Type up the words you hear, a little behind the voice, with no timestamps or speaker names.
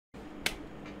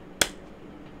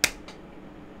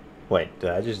Wait, did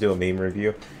I just do a meme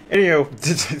review?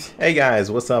 Anywho, hey guys,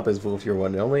 what's up? It's Volf, your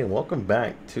one and only, and welcome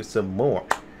back to some more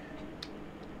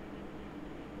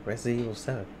Resident Evil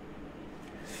 7.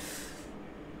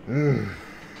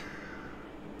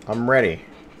 I'm ready.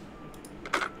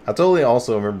 I totally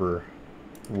also remember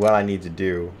what I need to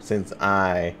do since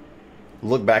I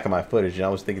look back at my footage and I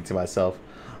was thinking to myself,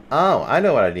 oh, I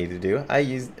know what I need to do. I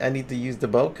need to use the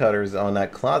bolt cutters on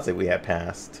that closet we had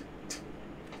passed.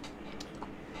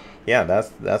 Yeah,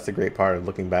 that's the great part of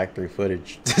looking back through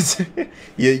footage.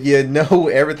 you know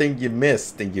everything you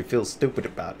missed and you feel stupid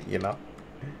about it, you know?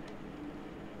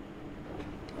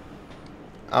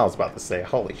 I was about to say,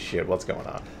 holy shit, what's going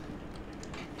on?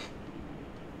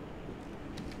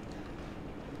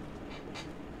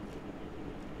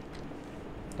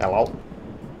 Hello?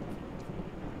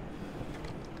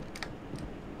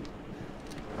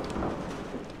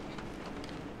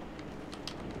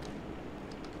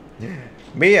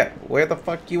 Mia, where the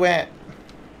fuck you at?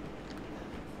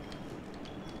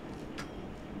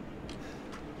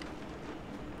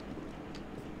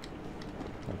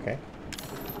 Okay.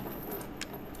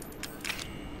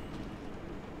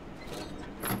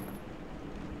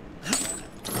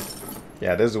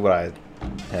 Yeah, this is what I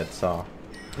had saw.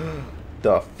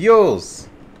 The fuels!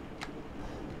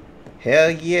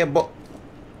 Hell yeah, boy!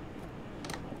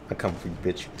 I come for you,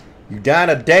 bitch. You died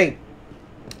a day!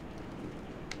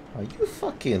 Oh, you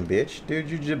fucking bitch. Dude,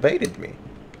 you debated me.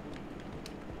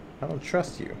 I don't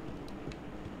trust you.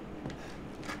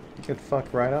 You can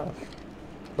fuck right off.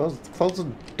 Close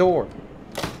the door.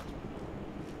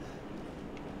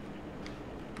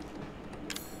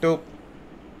 Dope.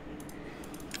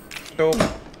 Dope.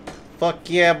 Fuck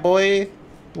yeah, boy.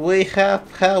 We have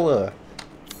power.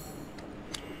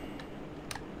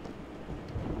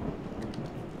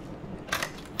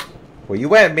 Where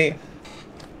you at, me?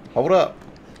 Hold up.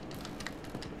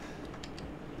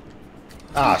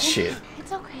 Ah, shit.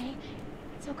 It's okay.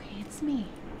 It's okay. It's me.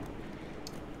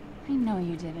 I know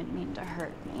you didn't mean to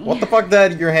hurt me. What the fuck,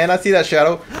 that in your hand? I see that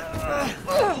shadow.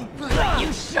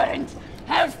 You shouldn't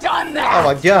have done that.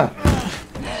 Oh my god.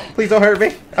 Please don't hurt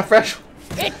me. I'm fresh.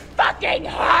 It fucking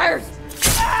hurts.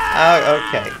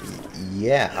 Okay.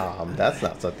 Yeah, that's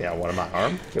not something I want in my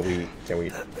arm. Can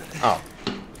we, oh.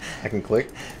 I can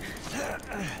click.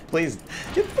 Please,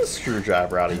 get the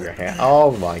screwdriver out of your hand.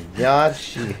 Oh my god,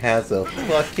 she has a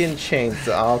fucking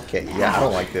chainsaw. Okay, yeah, I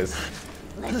don't like this.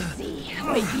 Let's see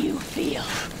what you feel.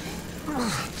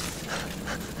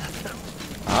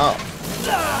 Oh.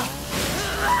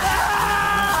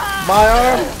 My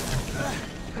arm!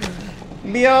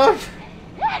 Me arm!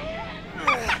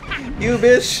 You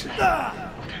bitch!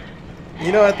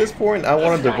 You know, at this point, I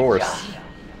want a divorce.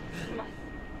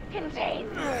 Contain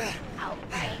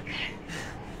outbreak.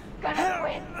 Gonna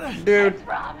win. Dude.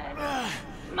 Ramen.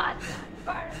 Must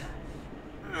burn.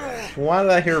 Why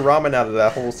did I hear ramen out of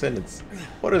that whole sentence?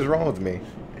 What is wrong with me?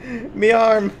 Me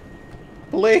arm!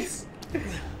 Please!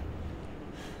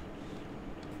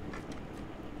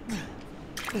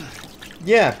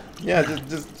 Yeah,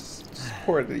 just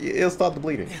pour it. It'll stop the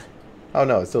bleeding. Oh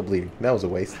no, it's still bleeding. That was a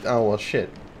waste. Oh well, shit.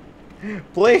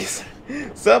 Please!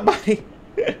 Somebody!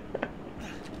 Hit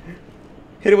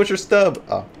it with your stub!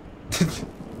 Oh.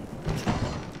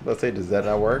 Let's say, does that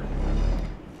not work?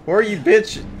 Where are you,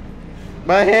 bitch?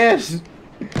 My hand!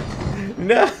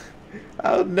 No!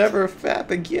 I'll never fap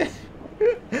again.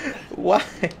 Why?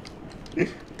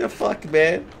 The fuck,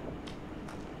 man?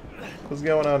 What's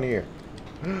going on here?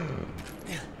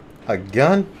 A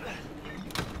gun?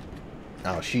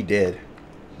 Oh, she dead.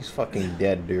 She's fucking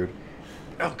dead, dude.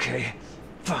 Okay,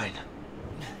 fine.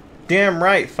 Damn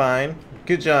right, fine.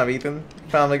 Good job, Ethan.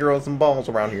 Found the girl with some balls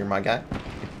around here, my guy.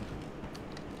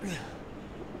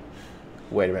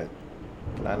 Wait a minute.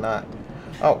 Can I not?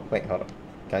 Oh, wait, hold on.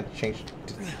 Can I change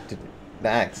the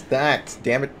axe? The axe,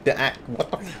 damn it, the axe. What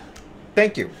the?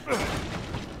 Thank you.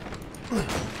 Is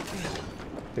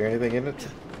there anything in it?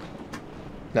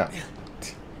 No.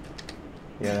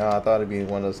 You know, I thought it'd be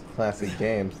one of those classic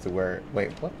games to where...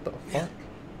 Wait, what the fuck?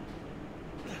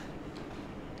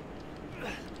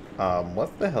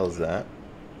 What the hell is that?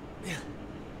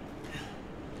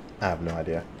 I have no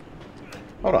idea.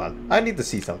 Hold on. I need to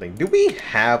see something. Do we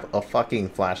have a fucking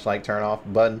flashlight turn off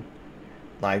button?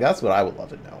 Like, that's what I would love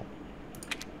to know.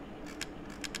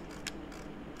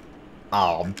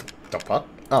 The fuck?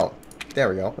 Oh, there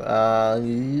we go.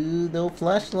 No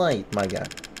flashlight, my guy.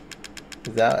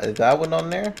 Is that one on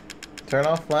there? Turn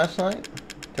off flashlight?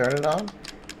 Turn it on?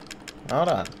 Hold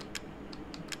on.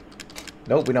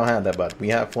 Nope, we don't have that button. We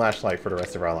have flashlight for the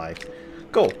rest of our life.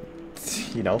 Cool.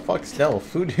 You know, fuck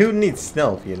stealth. Who needs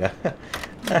stealth, you know?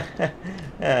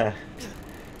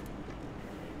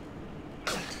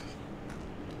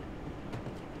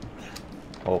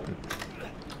 Open.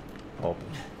 Open.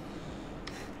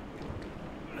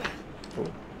 Ooh.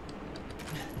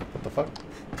 What the fuck?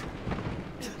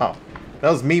 Oh. That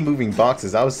was me moving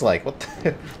boxes. I was like, what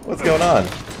the, what's going on?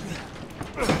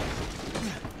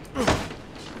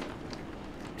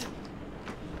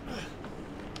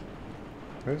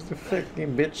 Where's the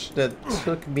freaking bitch that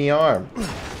took me arm?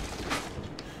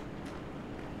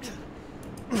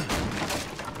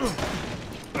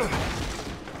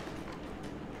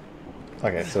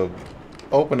 Okay, so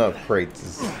open up crates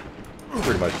is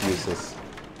pretty much useless.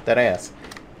 That ass,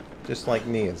 just like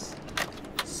me, is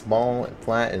small, and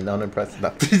flat, and unimpressive.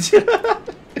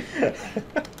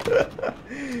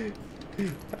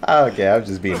 Okay, I'm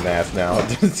just being an ass now.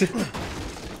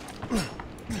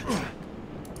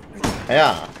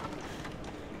 Yeah.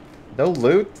 No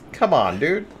loot? Come on,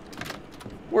 dude.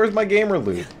 Where's my gamer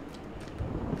loot?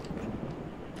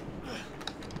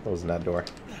 Closing that door.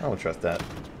 I don't trust that.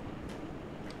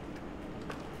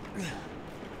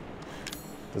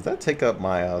 Does that take up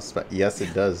my yes,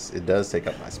 it does. It does take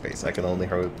up my space. I can only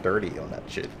hold 30 on that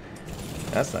shit.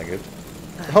 That's not good.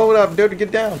 Hold up, dude,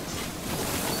 get down.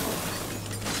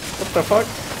 What the fuck?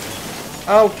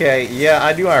 Okay, yeah,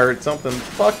 I knew I heard something.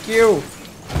 Fuck you.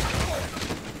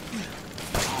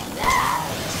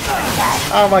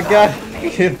 Oh my god.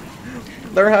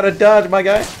 Learn how to dodge, my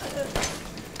guy.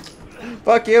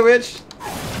 Fuck you, bitch.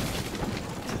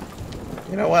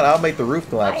 You know what? I'll make the roof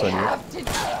collapse on you.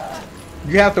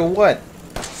 You have to what?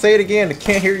 Say it again. I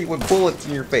can't hear you with bullets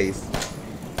in your face.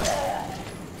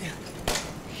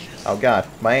 Oh god,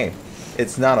 my aim.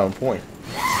 It's not on point.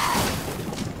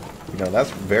 You know,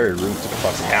 that's very rude to the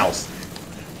fucking house.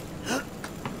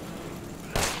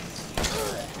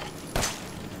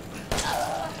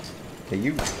 Hey,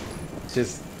 you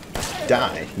just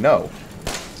die. No.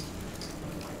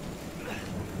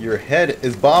 Your head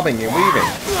is bobbing and weaving.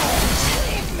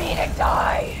 Leave me to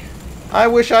die. I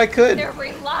wish I could. They're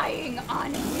relying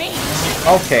on me.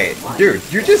 Okay, dude,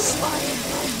 you're just...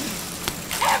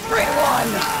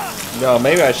 Everyone. No,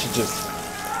 maybe I should just...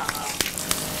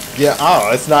 Yeah,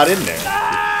 oh, it's not in there.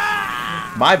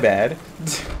 My bad.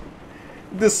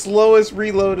 The slowest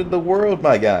reload in the world,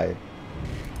 my guy.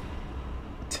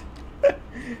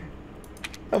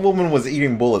 That woman was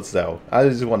eating bullets, though. I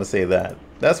just want to say that.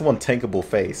 That's one tankable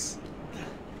face.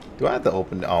 Do I have to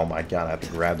open... Oh my god, I have to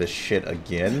grab this shit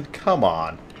again? Come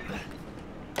on.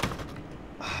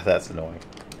 Ah, that's annoying.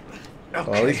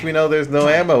 Okay. Well, at least we know there's no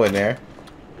ammo in there.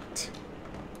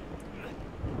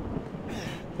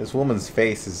 This woman's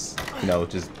face is, you know,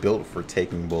 just built for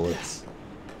taking bullets.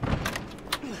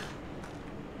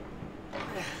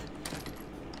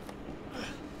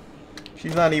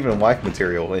 She's not even wife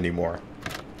material anymore.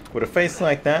 With a face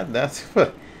like that, that's...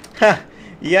 Ha!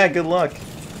 Yeah, good luck.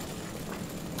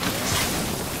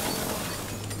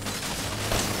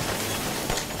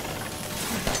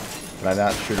 Can I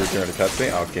not shoot her during the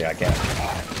cutscene? Okay, I can.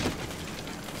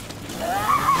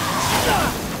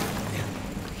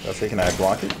 Let's see, can I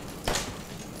block it?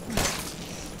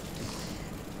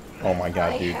 Oh my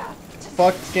god, dude.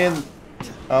 Fucking...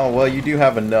 Oh, well, you do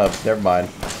have a nub. Never mind.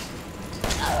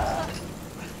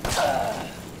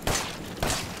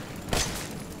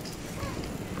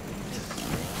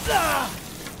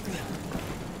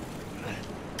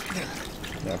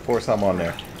 Yeah, pour some on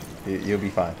there. You'll be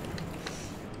fine.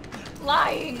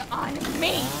 Lying on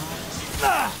me.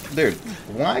 Dude,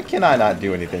 why can I not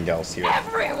do anything else here?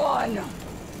 Everyone.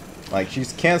 Like,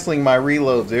 she's canceling my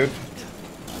reload, dude.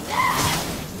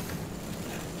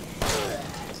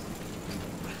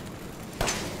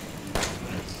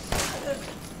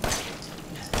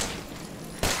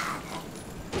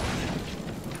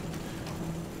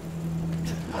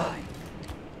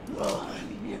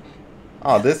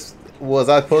 Oh, this... Was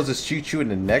I supposed to shoot you in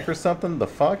the neck or something? The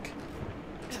fuck?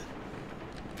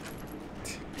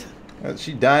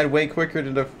 She died way quicker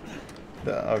than the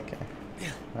okay.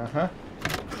 Uh-huh.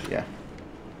 Yeah.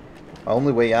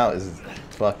 Only way out is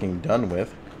fucking done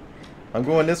with. I'm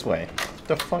going this way. What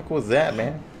the fuck was that,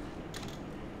 man?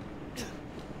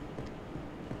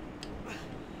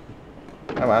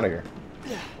 I'm out of here.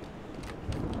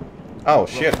 Oh,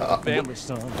 shit. Family,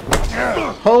 son.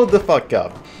 Hold the fuck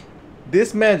up.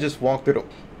 This man just walked through the...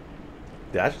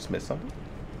 Did I just miss something?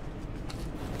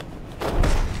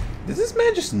 Did this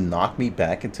man just knock me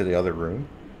back into the other room?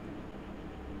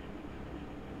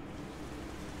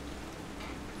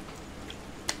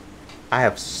 I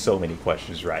have so many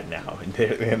questions right now,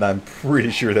 and I'm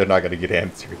pretty sure they're not going to get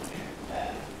answered.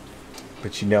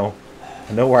 But you know,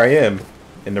 I know where I am,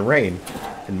 in the rain,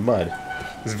 in mud.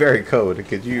 It's very cold.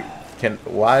 Could you...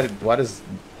 Why does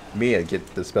Mia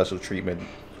get the special treatment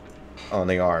on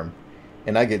the arm,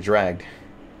 and I get dragged.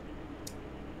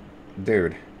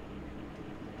 Dude.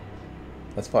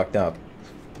 That's fucked up.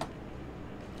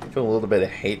 I feel a little bit of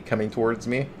hate coming towards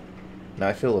me. And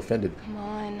I feel offended. Come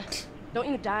on. Don't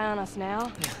you die on us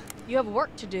now. You have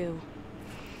work to do.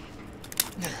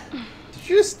 Did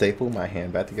you just staple my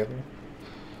hand back together?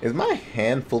 Is my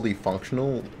hand fully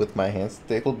functional with my hand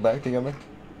stapled back together?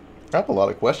 I have a lot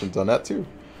of questions on that too.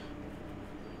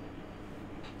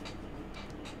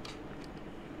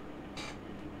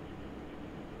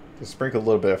 Just sprinkle a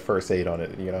little bit of first aid on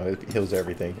it, you know, it heals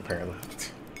everything apparently.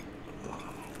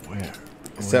 Where?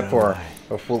 Except for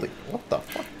a fully... What the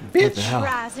fuck? Bitch!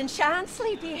 Rise and shine,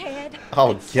 sleepyhead.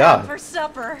 Oh, It's God. time for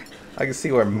supper. I can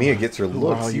see where Mia gets her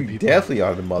looks. are you You people? definitely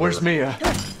are the mother. Where's Mia?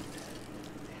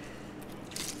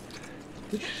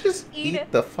 Did you just Eat eat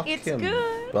it. the fucking It's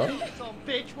good. bun? Some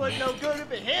bitch wasn't no good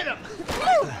if it hit him.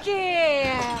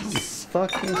 Yes.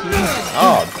 Fucking...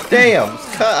 Oh, damn!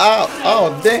 Cut out!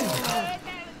 Oh, damn!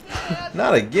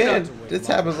 Not again! This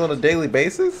happens on a daily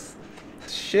basis?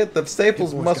 Shit, the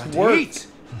staples Boy's must got to work. eat.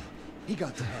 He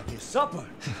got to have his supper.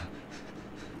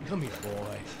 Come here,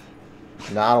 boy.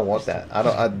 No, I don't want that.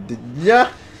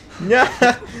 Yeah! Yeah!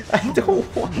 I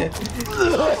don't want it.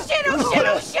 Oh shit, oh shit,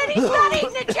 oh shit, he's not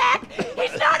eating it, Jack!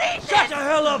 He's not eating Shut it! the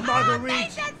hell up, I Marguerite.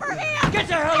 made that for him! Get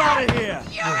the hell out of here.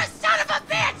 You're a son of a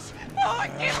bitch! Oh, I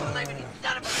can't believe it, you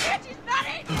son of a bitch! He's not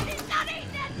eating it! He's not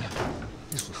eating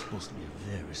it! This was supposed to be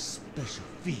a very special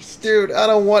feast. Dude, I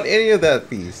don't want any of that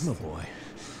feast. No, boy.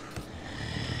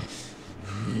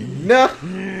 No!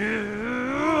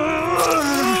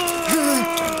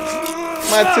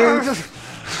 My tooth!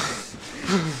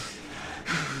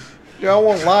 Dude, I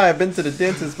won't lie, I've been to the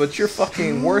dentist, but you're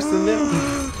fucking worse than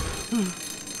them. Damn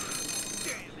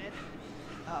it.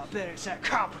 I bet it's that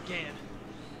cop again.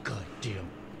 Goddamn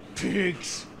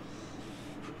pigs.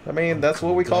 I mean, that's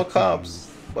what we call cops.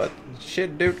 But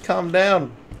shit, dude, calm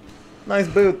down. Nice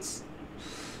boots.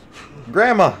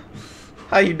 Grandma,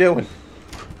 how you doing?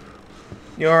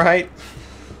 You alright?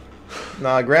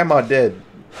 Nah, Grandma dead.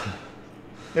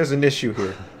 There's an issue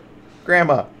here.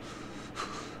 Grandma.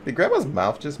 Did Grandma's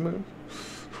mouth just move?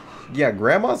 Yeah,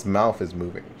 Grandma's mouth is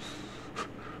moving.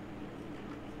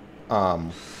 I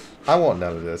want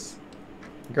none of this.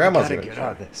 Grandma's Gotta gonna get try.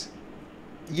 out of this.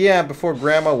 Yeah, before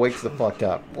Grandma wakes the fuck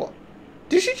up. What?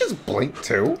 Did she just blink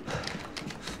too?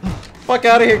 Fuck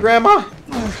out of here, Grandma!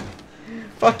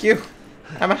 Fuck you.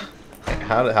 I'm out.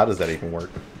 How does that even work?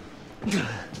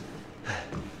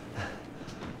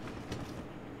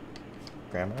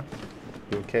 Grandma?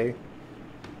 You okay?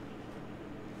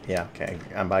 Yeah, okay.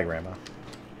 I'm by Grandma.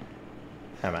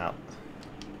 I'm out.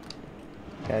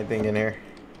 Got anything in here?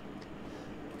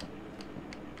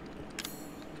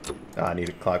 Oh, I need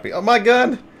a clock. Oh, my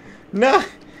gun! No!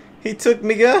 He took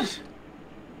me gun!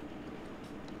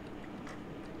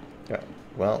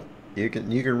 Well, you can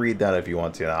read that if you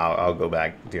want to. I'll go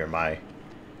back during my,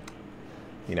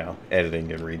 you know,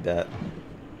 editing and read that.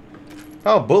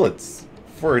 Oh, bullets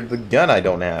for the gun I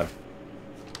don't have.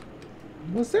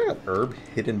 Was there an herb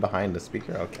hidden behind the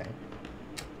speaker? Okay.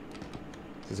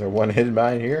 Is there one hidden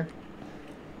behind here?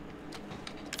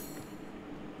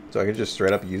 So I can just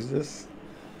straight up use this?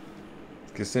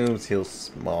 Consumes, heals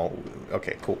small.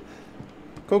 Okay, cool.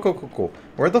 Cool.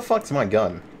 Where the fuck's my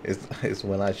gun? Is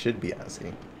what I should be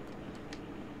asking.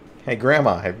 Hey,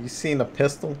 Grandma, have you seen a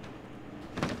pistol?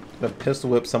 A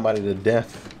pistol whip somebody to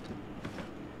death.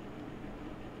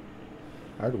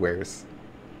 Hardwares.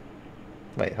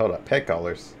 Wait, hold up. Pet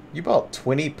collars. You bought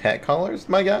 20 pet collars,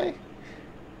 my guy?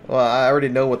 Well, I already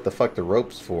know what the fuck the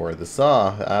rope's for. The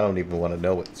saw, I don't even want to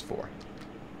know what it's for.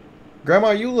 Grandma,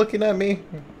 are you looking at me?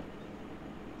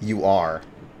 You are.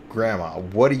 Grandma,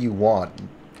 what do you want?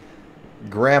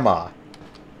 Grandma.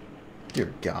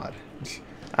 Dear God.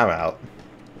 I'm out.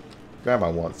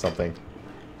 Grandma wants something.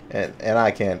 And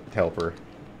I can't help her.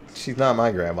 She's not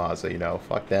my grandma, so you know,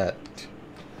 fuck that.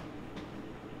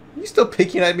 You still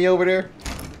picking at me over there?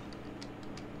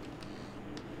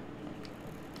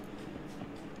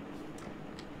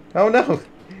 Oh no!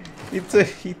 He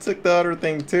took the other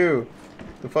thing too.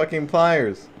 The fucking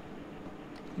pliers.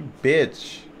 You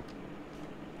bitch.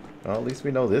 Well, at least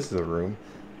we know this is a room.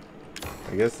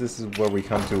 I guess this is where we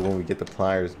come to when we get the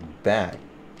pliers back,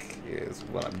 is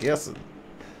what I'm guessing.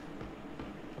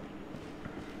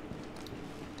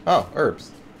 Oh,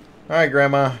 herbs. Alright,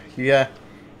 Grandma. Yeah,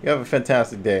 you have a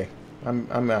fantastic day.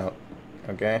 I'm out.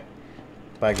 Okay?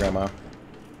 Bye, Grandma.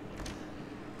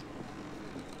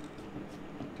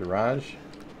 Garage?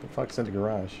 The fuck's in the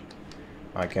garage?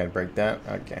 I can't break that?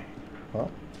 Okay.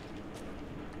 Well.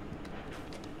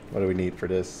 What do we need for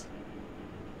this?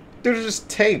 Dude, it's just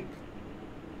tape.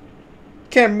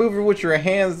 Can't move it with your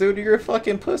hands, dude. You're a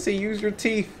fucking pussy. Use your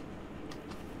teeth.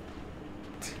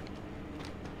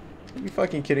 Are you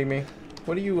fucking kidding me?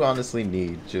 What do you honestly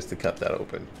need just to cut that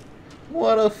open?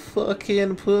 What a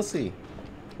fucking pussy.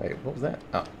 Wait, what was that?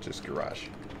 Oh, just garage.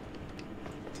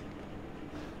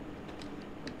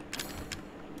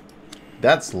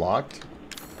 That's locked.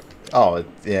 Oh,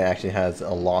 it actually has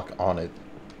a lock on it.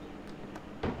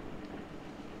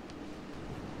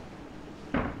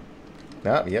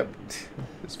 Oh, yep.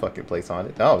 This fucking place on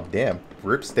it. Oh, damn.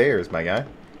 Rip stairs, my guy.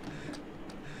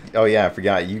 Oh, yeah, I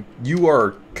forgot. You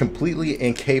are completely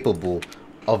incapable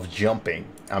of jumping.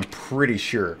 I'm pretty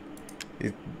sure.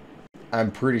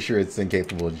 I'm pretty sure it's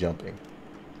incapable of jumping.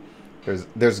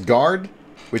 There's guard,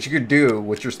 which you could do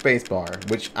with your space bar,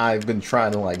 which I've been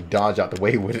trying to like dodge out the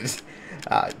way with it.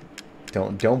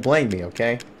 Don't blame me,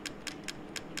 okay?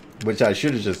 Which I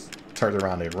should have just turned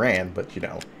around and ran, but you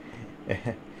know.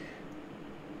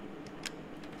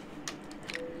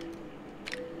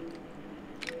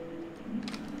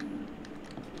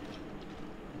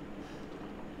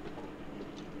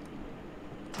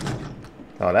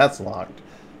 Oh, that's locked.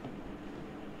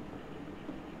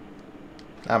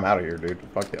 I'm out of here, dude.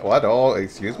 Fuck that. What? Oh,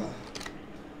 excuse me.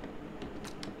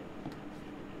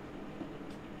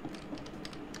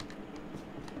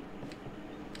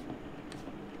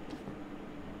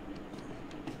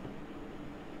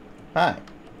 Hi.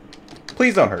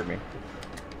 Please don't hurt me.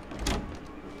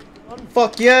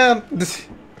 Fuck yeah!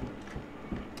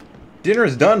 Dinner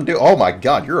is done, dude. Oh my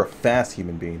god, you're a fast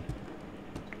human being.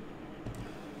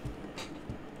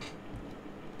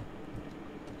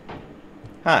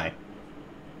 Hi.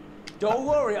 Don't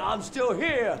worry, I'm still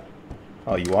here.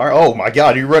 Oh, you are? Oh my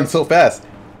god, you run so fast.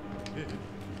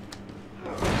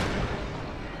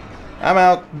 I'm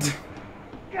out.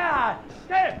 God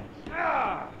damn.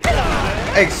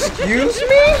 Excuse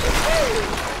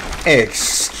me?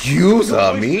 Excuse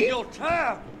me? Your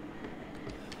time.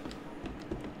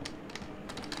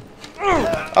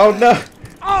 Oh no.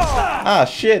 Ah,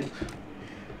 shit.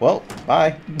 Well,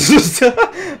 bye.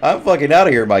 I'm fucking out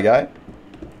of here, my guy.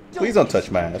 Please don't touch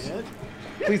my ass.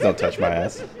 Please don't touch my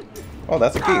ass. Oh,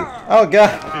 that's a key. Oh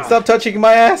god, stop touching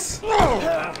my ass.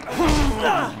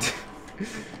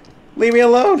 Leave me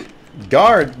alone.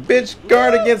 Guard, bitch,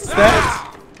 guard against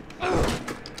that.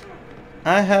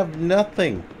 I have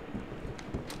nothing.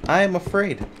 I am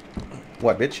afraid.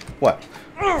 What, bitch? What?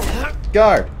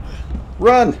 Guard.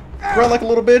 Run. Run like a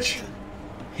little bitch.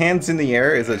 Hands in the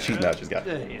air is a cheat. No, just got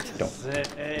it.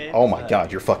 Don't. Oh my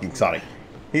god, you're fucking Sonic.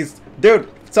 He's... Dude,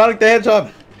 Sonic the Hedgehog.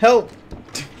 Help.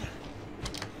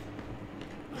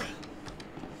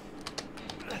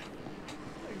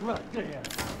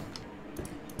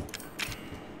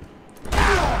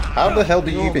 How the hell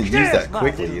do you even use that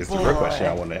quickly is the real question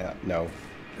I want to know.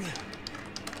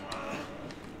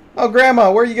 Oh,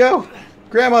 Grandma, where you go?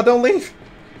 Grandma, don't leave.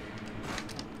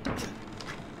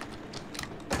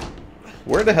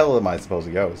 Where the hell am I supposed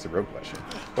to go is the real question.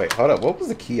 Wait, hold up. What was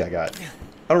the key I got?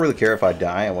 I don't really care if I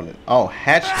die. I want to... Oh,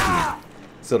 hatch key.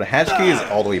 So the hatch key is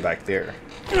all the way back there.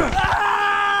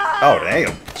 Oh,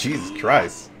 damn. Jesus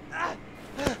Christ.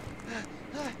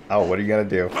 Oh, what are you going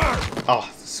to do? Oh,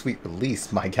 sweet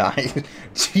release, my guy.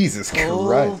 Jesus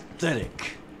Christ.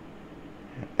 Pathetic.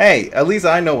 Hey, at least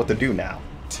I know what to do now.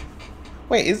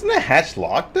 Wait, isn't the hatch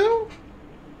locked, though?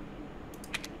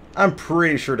 I'm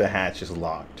pretty sure the hatch is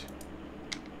locked.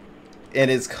 And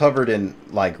it's covered in,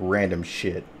 like, random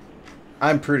shit.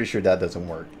 I'm pretty sure that doesn't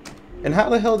work. And how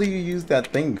the hell do you use that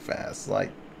thing fast?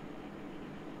 Like...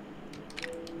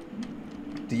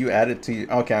 Do you add it to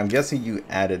your... Okay, I'm guessing you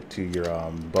add it to your,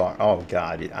 bar. Oh,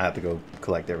 God. I have to go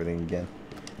collect everything again.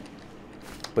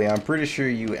 But yeah, I'm pretty sure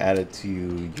you add it to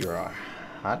your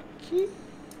hotkey?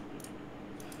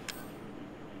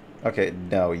 Okay,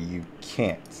 no, you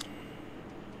can't.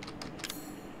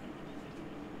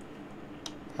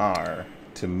 R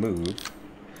to move.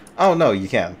 Oh, no, you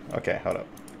can. Okay, hold up.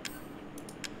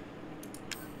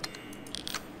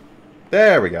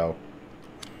 There we go.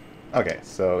 Okay,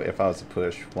 so if I was to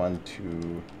push 1,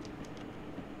 2...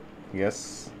 I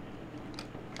guess...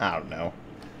 I don't know.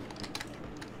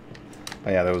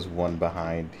 Oh yeah, there was one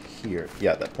behind here.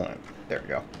 Yeah, that point. There we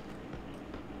go.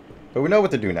 But we know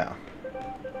what to do now.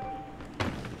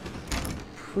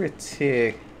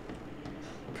 Pretty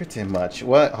much.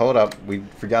 What? Hold up. We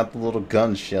forgot the little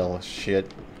gun shell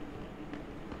shit.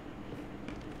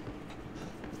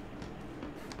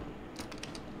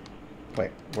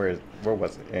 Wait, where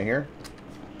was it? In here?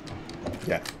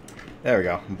 Yeah. There we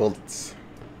go. Bullets.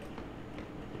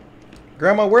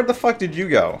 Grandma, where the fuck did you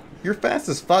go? You're fast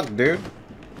as fuck, dude.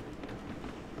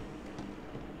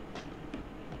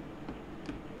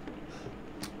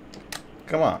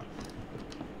 Come on.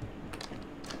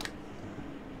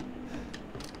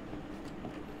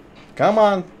 Come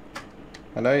on.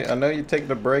 I know you're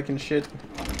taking a break and shit.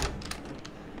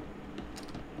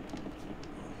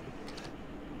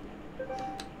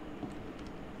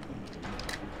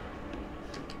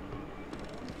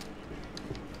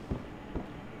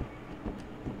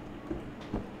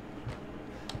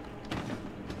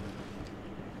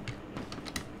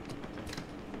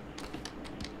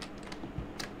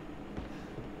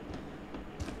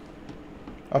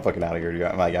 I'm fucking out of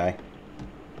here, my guy.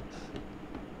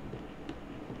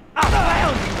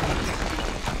 I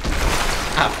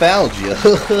found you.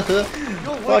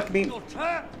 Fuck me.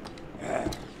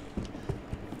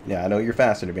 Yeah, I know you're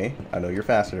faster than me. I know you're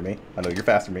faster than me. I know you're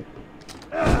faster than me.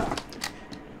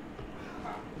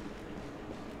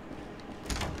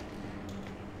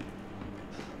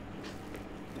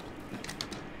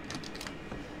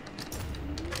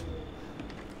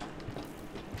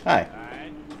 Hi.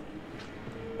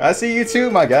 I see you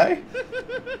too, my guy.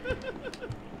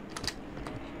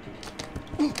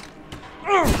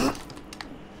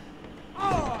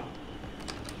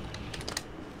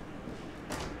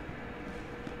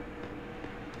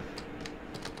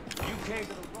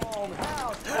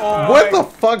 What the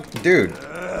fuck, dude?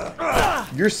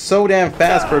 You're so damn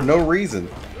fast for no reason.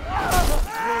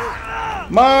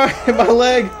 My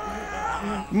leg,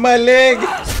 my leg.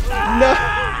 No,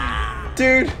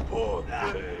 dude.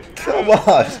 Come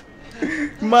on,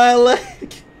 my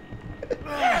leg.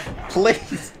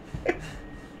 Please,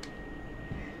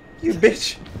 you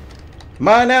bitch.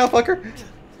 Mine now, fucker.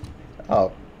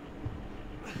 Oh.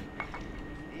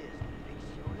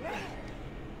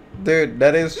 Dude,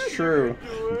 that is true.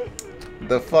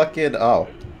 The fucking... Oh.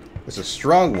 It's a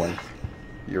strong one.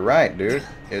 You're right, dude.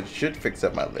 It should fix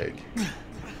up my leg.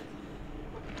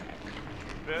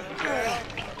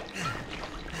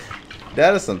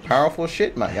 That is some powerful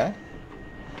shit, my guy.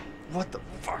 What the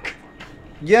fuck?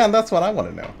 Yeah, that's what I want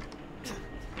to know.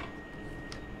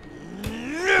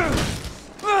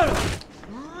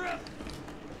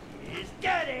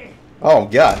 Oh,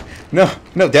 God. No,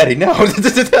 no, Daddy, no.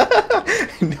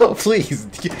 No, please.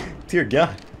 Dear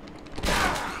God.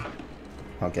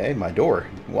 Okay, my door.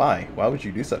 Why? Why would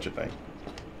you do such a thing?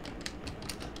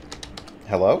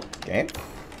 Hello? Game?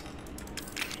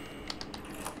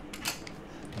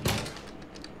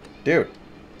 Dude.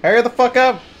 Hurry the fuck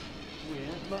up!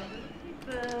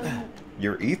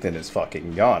 Your Ethan is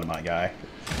fucking gone, my guy.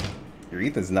 Your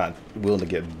Ethan's not willing to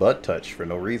get butt touched for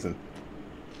no reason.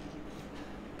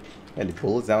 Any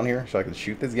bullets down here so I can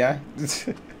shoot this guy?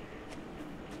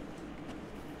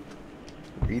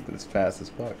 Ethan's fast as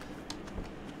fuck.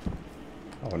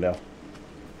 Oh no.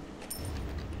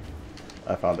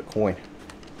 I found a coin.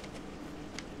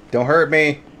 Don't hurt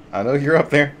me. I know you're up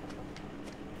there.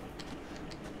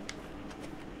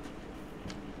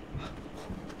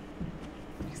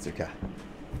 He's their guy.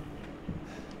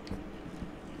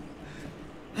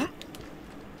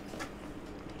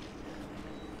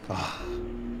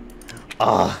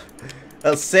 Ah,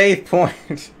 a save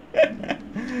point.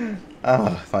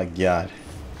 Oh my God.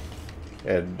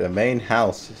 And the main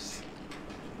house is...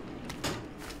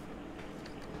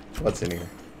 What's in here?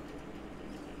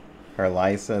 Her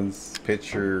license,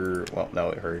 picture, well,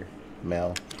 no, her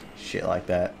mail, shit like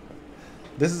that.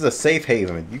 This is a safe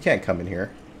haven. You can't come in here.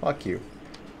 Fuck you.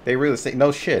 They really say,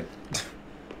 no shit.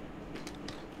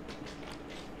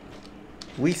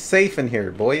 We safe in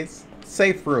here, boys.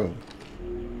 Safe room.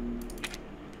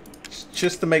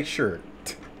 Just to make sure.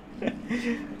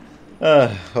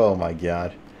 Oh my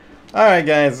God. All right,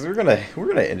 guys, we're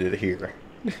gonna end it here.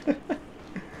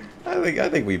 I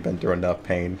think we've been through enough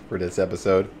pain for this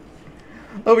episode.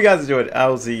 Hope you guys enjoyed.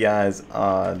 I'll see you guys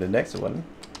on the next one.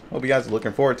 Hope you guys are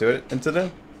looking forward to it. Until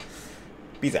then,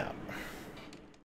 peace out.